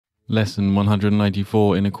Lesson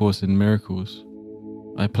 194 in A Course in Miracles.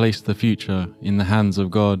 I place the future in the hands of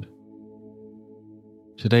God.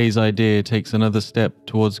 Today's idea takes another step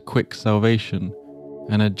towards quick salvation,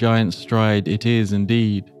 and a giant stride it is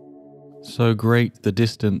indeed. So great the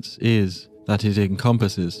distance is that it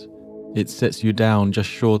encompasses. It sets you down just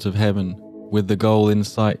short of heaven, with the goal in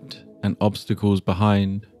sight and obstacles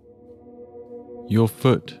behind. Your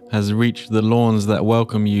foot has reached the lawns that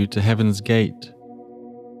welcome you to heaven's gate,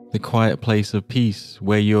 the quiet place of peace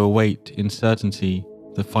where you await in certainty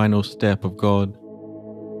the final step of God.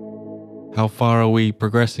 How far are we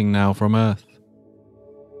progressing now from earth?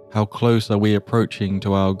 How close are we approaching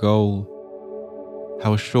to our goal?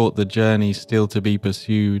 How short the journey still to be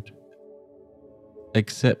pursued?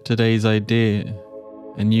 Accept today's idea,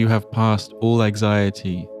 and you have passed all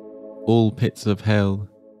anxiety, all pits of hell,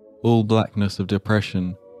 all blackness of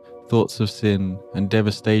depression, thoughts of sin, and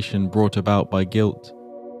devastation brought about by guilt.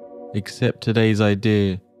 Accept today's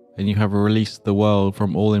idea, and you have released the world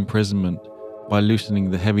from all imprisonment by loosening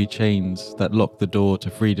the heavy chains that lock the door to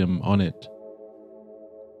freedom on it.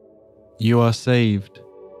 You are saved,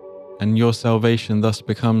 and your salvation thus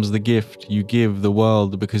becomes the gift you give the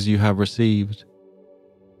world because you have received.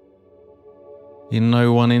 In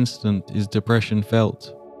no one instant is depression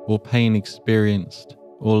felt, or pain experienced,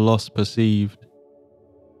 or loss perceived.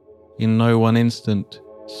 In no one instant,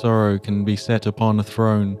 sorrow can be set upon a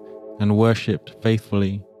throne and worshipped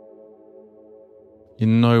faithfully.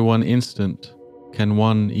 In no one instant can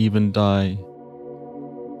one even die.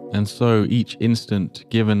 And so each instant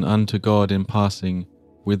given unto God in passing,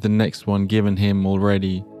 with the next one given him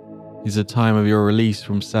already, is a time of your release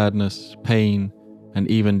from sadness, pain, and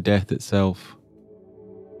even death itself.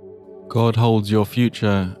 God holds your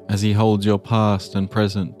future as he holds your past and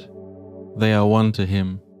present. They are one to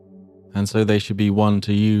him, and so they should be one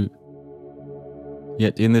to you.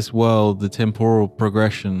 Yet in this world the temporal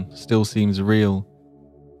progression still seems real,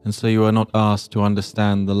 and so you are not asked to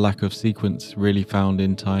understand the lack of sequence really found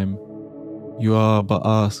in time. You are but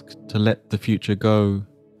asked to let the future go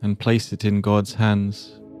and place it in God's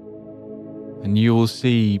hands. And you will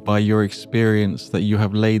see by your experience that you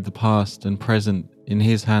have laid the past and present in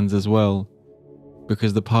his hands as well,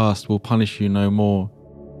 because the past will punish you no more,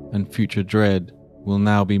 and future dread will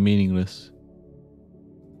now be meaningless.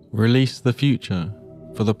 Release the future,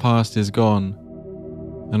 for the past is gone,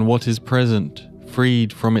 and what is present,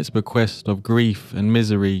 freed from its bequest of grief and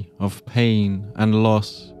misery, of pain and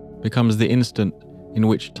loss, becomes the instant in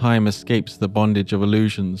which time escapes the bondage of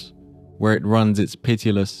illusions, where it runs its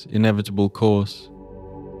pitiless, inevitable course.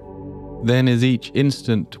 Then is each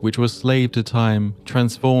instant which was slave to time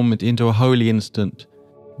transformed into a holy instant,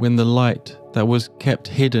 when the light that was kept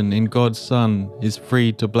hidden in God's Son is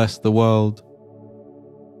freed to bless the world.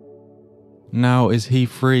 Now is he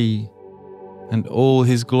free, and all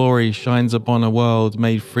his glory shines upon a world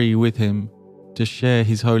made free with him to share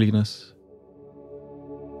his holiness.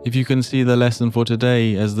 If you can see the lesson for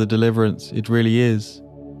today as the deliverance it really is,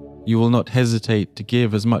 you will not hesitate to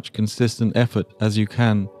give as much consistent effort as you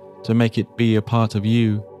can to make it be a part of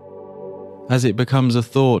you, as it becomes a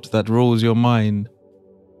thought that rules your mind,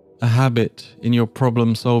 a habit in your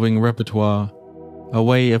problem-solving repertoire, a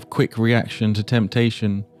way of quick reaction to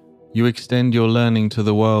temptation. You extend your learning to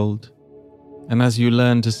the world, and as you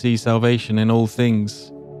learn to see salvation in all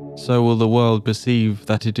things, so will the world perceive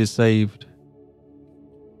that it is saved.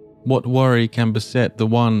 What worry can beset the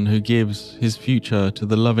one who gives his future to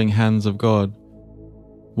the loving hands of God?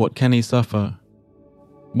 What can he suffer?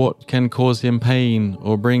 What can cause him pain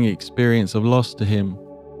or bring experience of loss to him?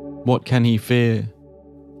 What can he fear?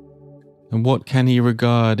 And what can he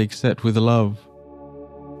regard except with love?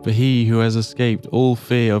 For he who has escaped all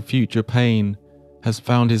fear of future pain has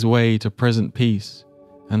found his way to present peace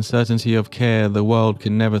and certainty of care the world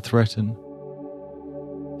can never threaten.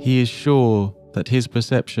 He is sure that his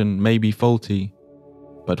perception may be faulty,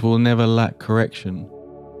 but will never lack correction.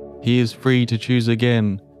 He is free to choose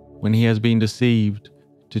again when he has been deceived,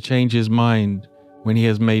 to change his mind when he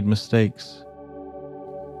has made mistakes.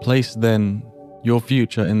 Place then your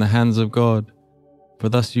future in the hands of God, for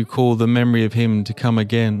thus you call the memory of him to come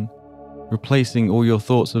again, replacing all your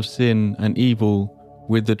thoughts of sin and evil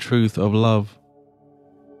with the truth of love.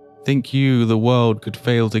 Think you the world could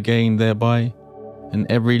fail to gain thereby, and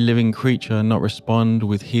every living creature not respond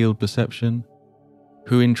with healed perception?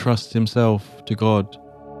 Who entrusts himself to God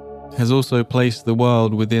has also placed the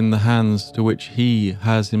world within the hands to which he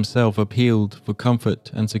has himself appealed for comfort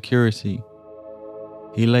and security.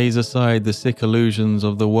 He lays aside the sick illusions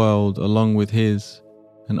of the world along with his,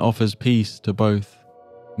 and offers peace to both.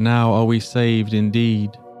 Now are we saved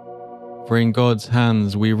indeed, For in God's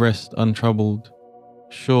hands we rest untroubled,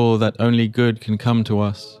 sure that only good can come to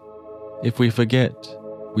us. If we forget,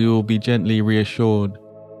 we will be gently reassured.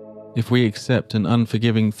 If we accept an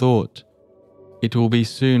unforgiving thought, it will be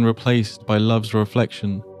soon replaced by love's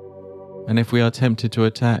reflection. And if we are tempted to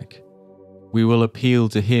attack, we will appeal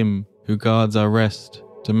to Him who guards our rest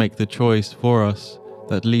to make the choice for us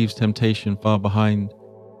that leaves temptation far behind.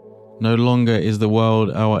 No longer is the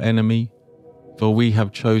world our enemy, for we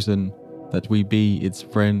have chosen that we be its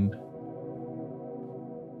friend.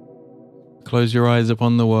 Close your eyes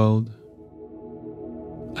upon the world.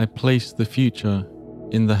 I place the future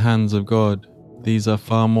in the hands of God. These are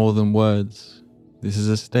far more than words. This is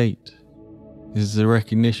a state. This is a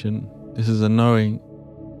recognition. This is a knowing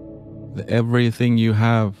that everything you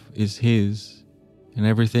have is His, and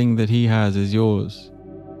everything that He has is yours.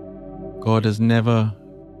 God has never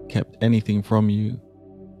kept anything from you.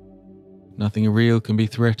 Nothing real can be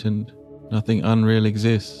threatened. Nothing unreal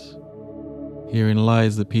exists. Herein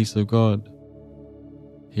lies the peace of God.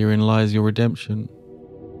 Herein lies your redemption.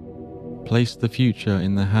 Place the future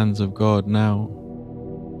in the hands of God now.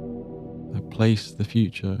 I place the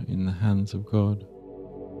future in the hands of God.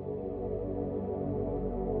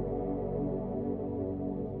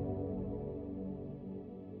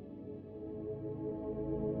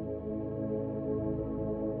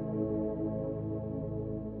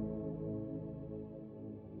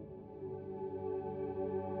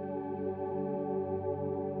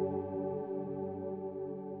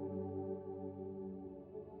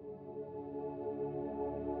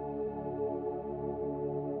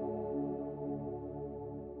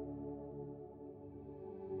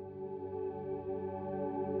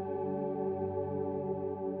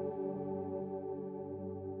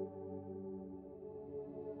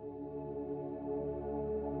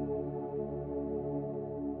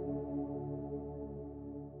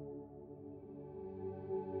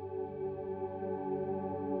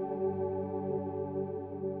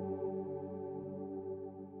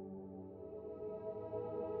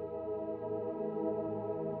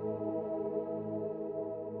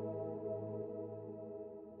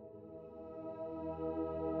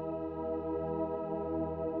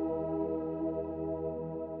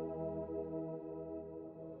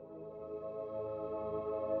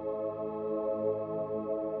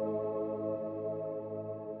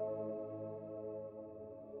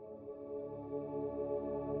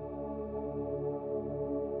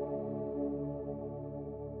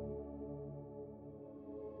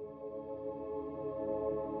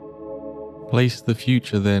 Place the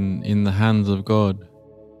future then in the hands of God,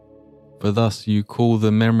 for thus you call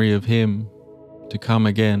the memory of Him to come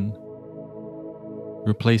again,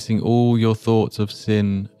 replacing all your thoughts of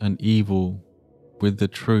sin and evil with the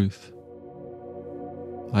truth.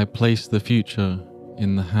 I place the future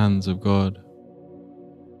in the hands of God.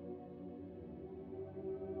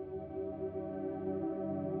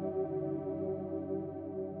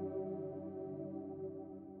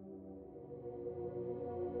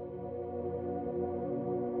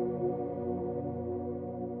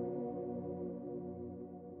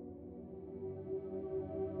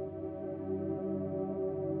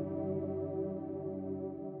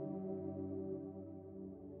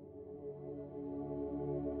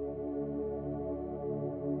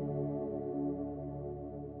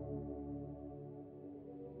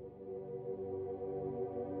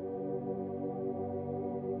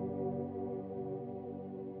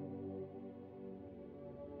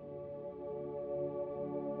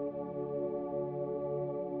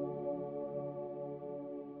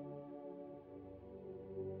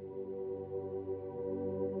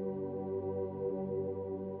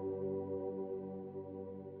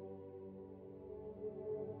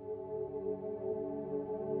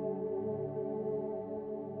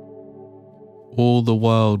 All the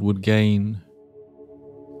world would gain,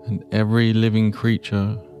 and every living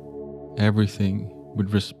creature, everything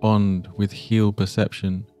would respond with healed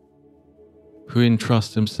perception. Who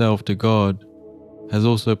entrusts himself to God has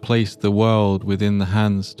also placed the world within the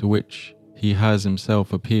hands to which he has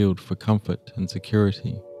himself appealed for comfort and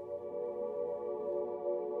security.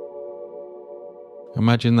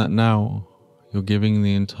 Imagine that now you're giving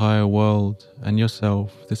the entire world and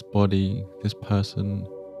yourself, this body, this person,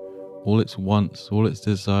 all its wants, all its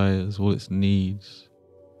desires, all its needs,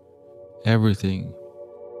 everything.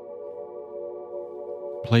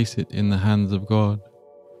 Place it in the hands of God.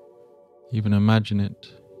 Even imagine it.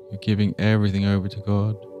 You're giving everything over to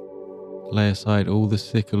God. Lay aside all the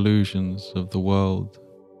sick illusions of the world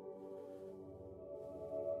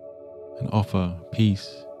and offer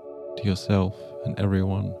peace to yourself and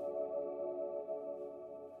everyone.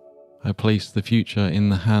 I I place the future in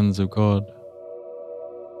the hands of God.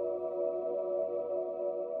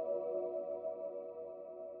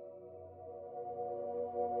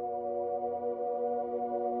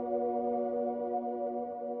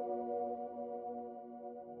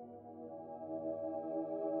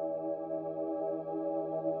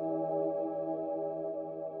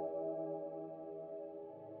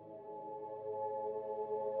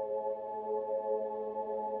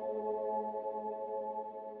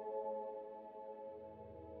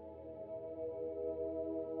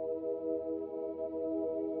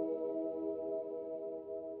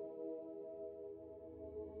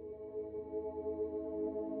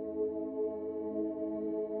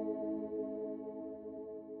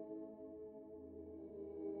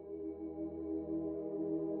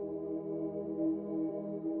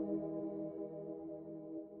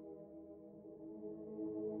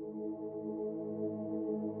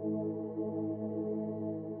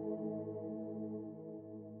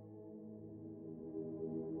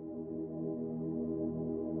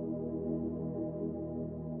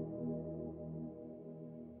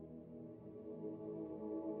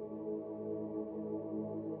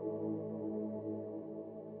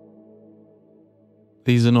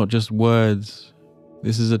 These are not just words.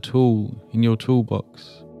 This is a tool in your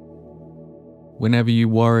toolbox. Whenever you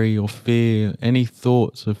worry or fear any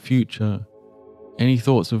thoughts of future, any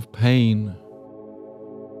thoughts of pain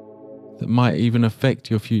that might even affect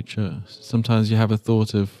your future. Sometimes you have a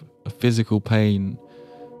thought of a physical pain,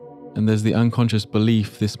 and there's the unconscious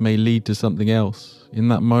belief this may lead to something else. In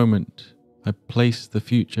that moment, I place the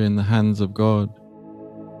future in the hands of God.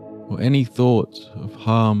 Or any thought of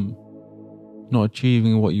harm, not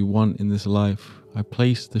achieving what you want in this life, I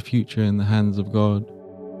place the future in the hands of God.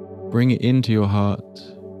 Bring it into your heart.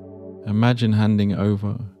 Imagine handing it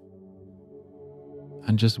over.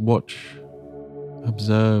 And just watch,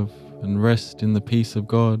 observe, and rest in the peace of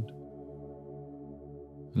God.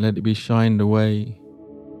 Let it be shined away.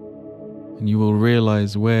 And you will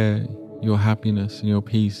realize where your happiness and your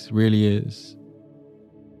peace really is.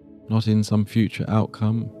 Not in some future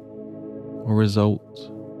outcome or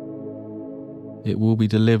result. It will be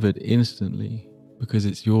delivered instantly because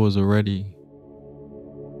it's yours already.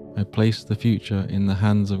 I place the future in the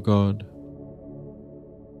hands of God.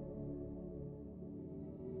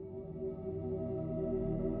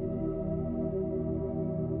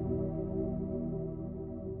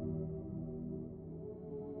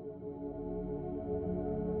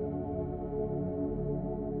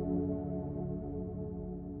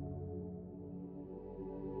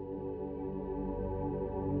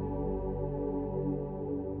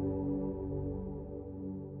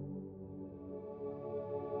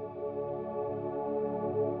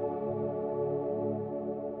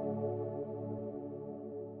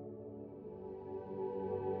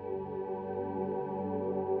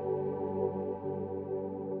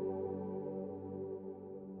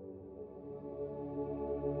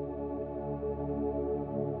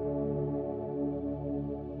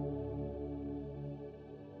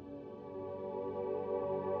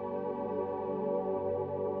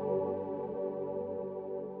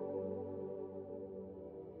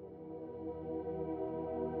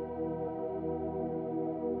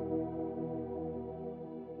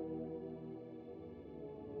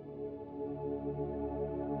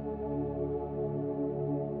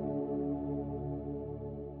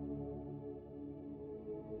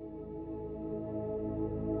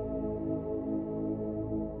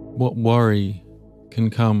 What worry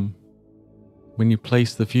can come when you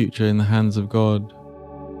place the future in the hands of God?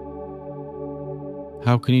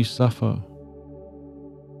 How can you suffer?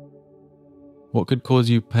 What could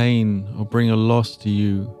cause you pain or bring a loss to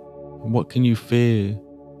you? What can you fear?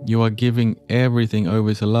 You are giving everything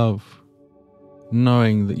over to love,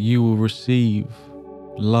 knowing that you will receive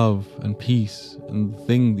love and peace and the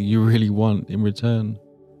thing that you really want in return.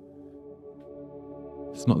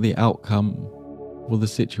 It's not the outcome or the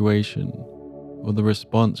situation or the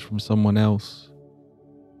response from someone else,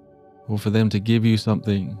 or for them to give you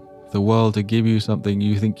something, the world to give you something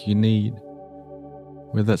you think you need,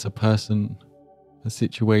 whether that's a person, a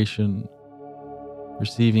situation,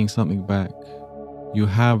 receiving something back. You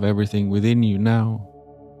have everything within you now.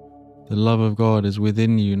 The love of God is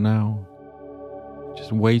within you now,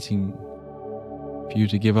 just waiting for you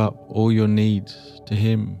to give up all your needs to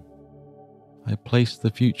Him. I place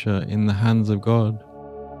the future in the hands of God.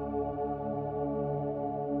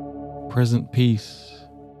 Present peace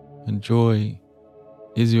and joy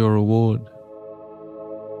is your reward.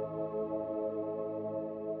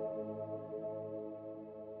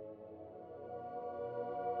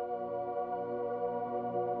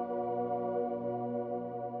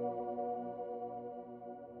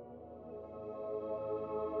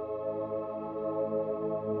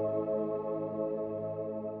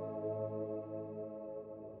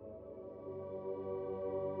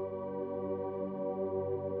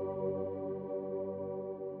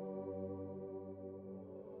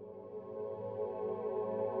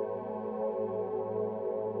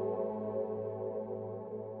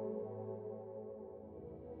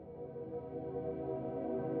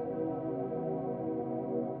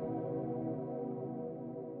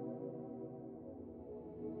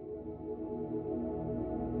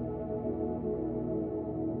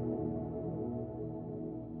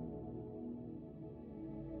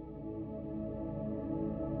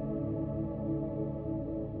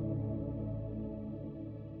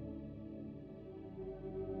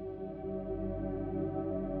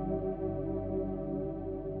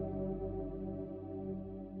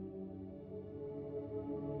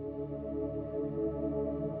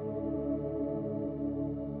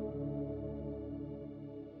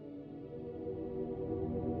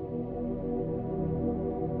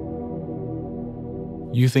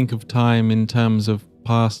 You think of time in terms of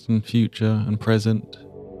past and future and present,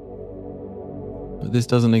 but this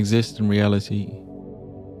doesn't exist in reality.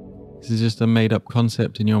 This is just a made-up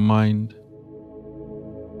concept in your mind.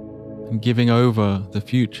 And giving over the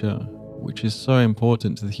future, which is so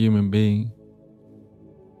important to the human being,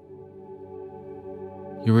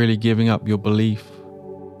 you're really giving up your belief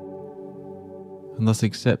and thus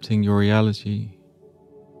accepting your reality.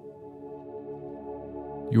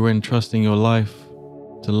 You are entrusting your life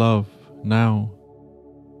to love now,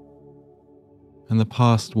 and the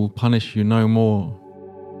past will punish you no more,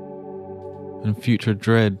 and future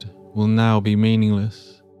dread will now be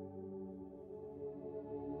meaningless.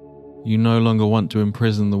 You no longer want to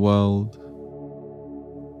imprison the world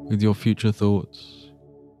with your future thoughts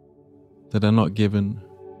that are not given.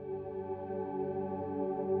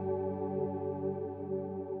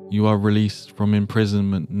 You are released from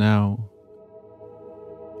imprisonment now.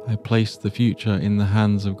 I place the future in the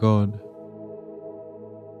hands of God.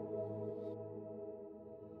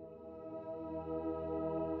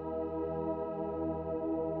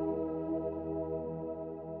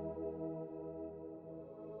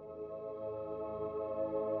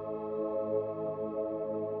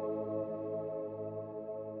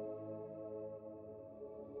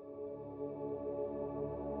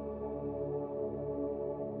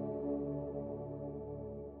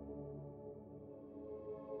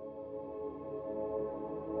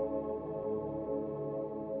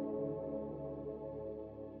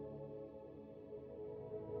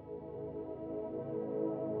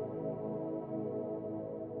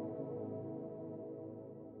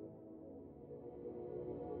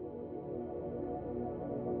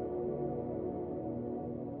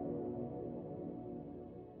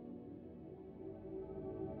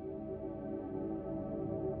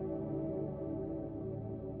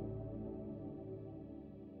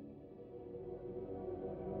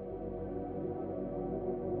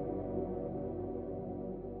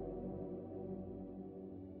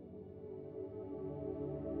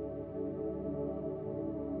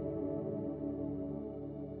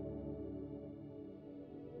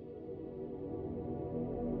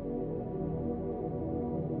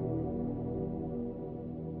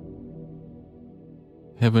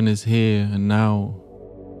 Heaven is here and now,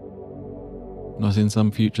 not in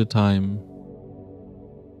some future time.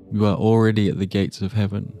 You are already at the gates of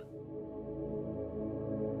heaven,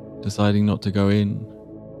 deciding not to go in.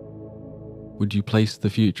 Would you place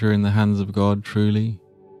the future in the hands of God truly?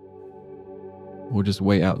 Or just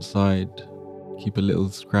wait outside, keep a little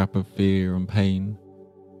scrap of fear and pain?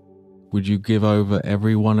 Would you give over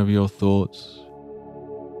every one of your thoughts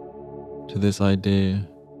to this idea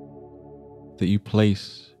that you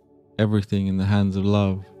place everything in the hands of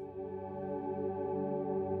love?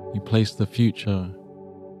 You place the future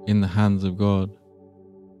in the hands of God.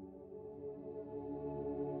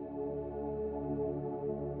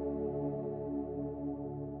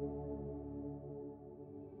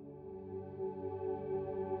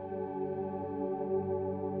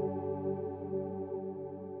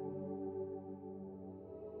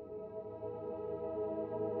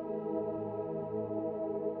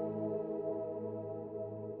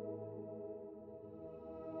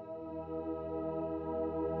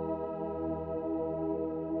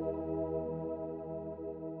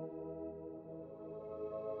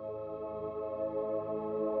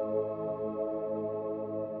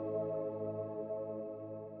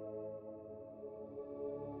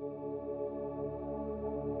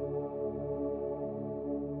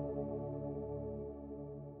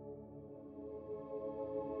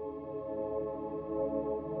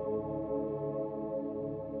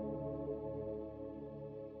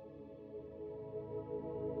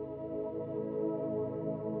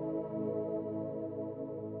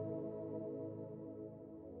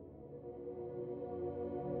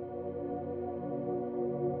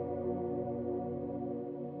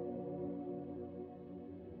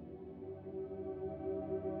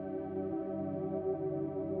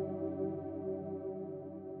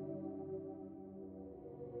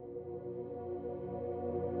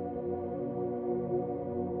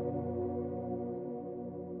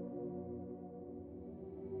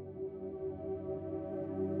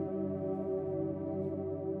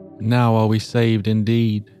 Now are we saved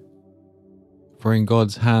indeed, for in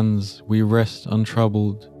God's hands we rest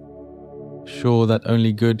untroubled, sure that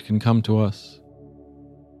only good can come to us.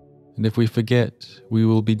 And if we forget, we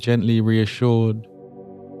will be gently reassured.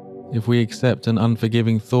 If we accept an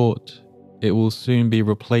unforgiving thought, it will soon be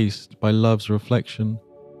replaced by love's reflection.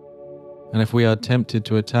 And if we are tempted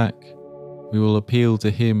to attack, we will appeal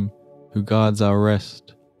to Him who guards our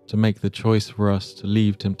rest to make the choice for us to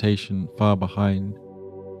leave temptation far behind.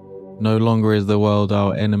 No longer is the world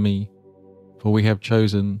our enemy, for we have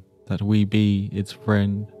chosen that we be its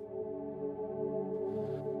friend.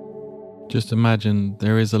 Just imagine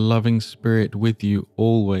there is a loving spirit with you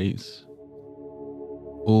always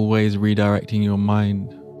redirecting your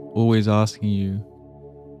mind, always asking you,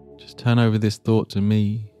 just turn over this thought to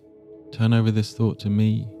me, turn over this thought to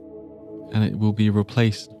me, and it will be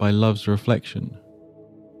replaced by love's reflection.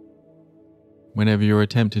 Whenever you're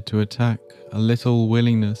tempted to attack, a little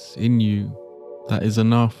willingness in you, that is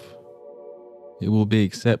enough. It will be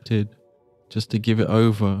accepted, just to give it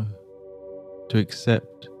over, to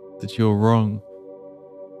accept that you're wrong,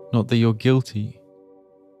 not that you're guilty,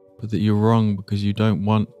 but that you're wrong because you don't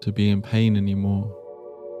want to be in pain anymore.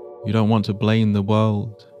 You don't want to blame the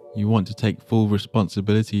world. You want to take full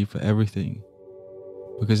responsibility for everything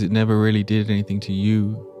because it never really did anything to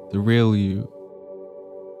you, the real you,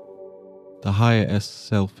 the higher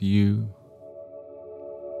self you.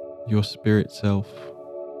 Your spirit self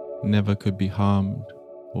never could be harmed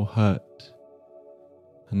or hurt,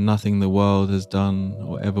 and nothing the world has done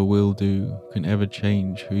or ever will do can ever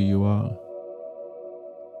change who you are.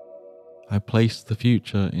 I place the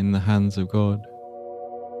future in the hands of God.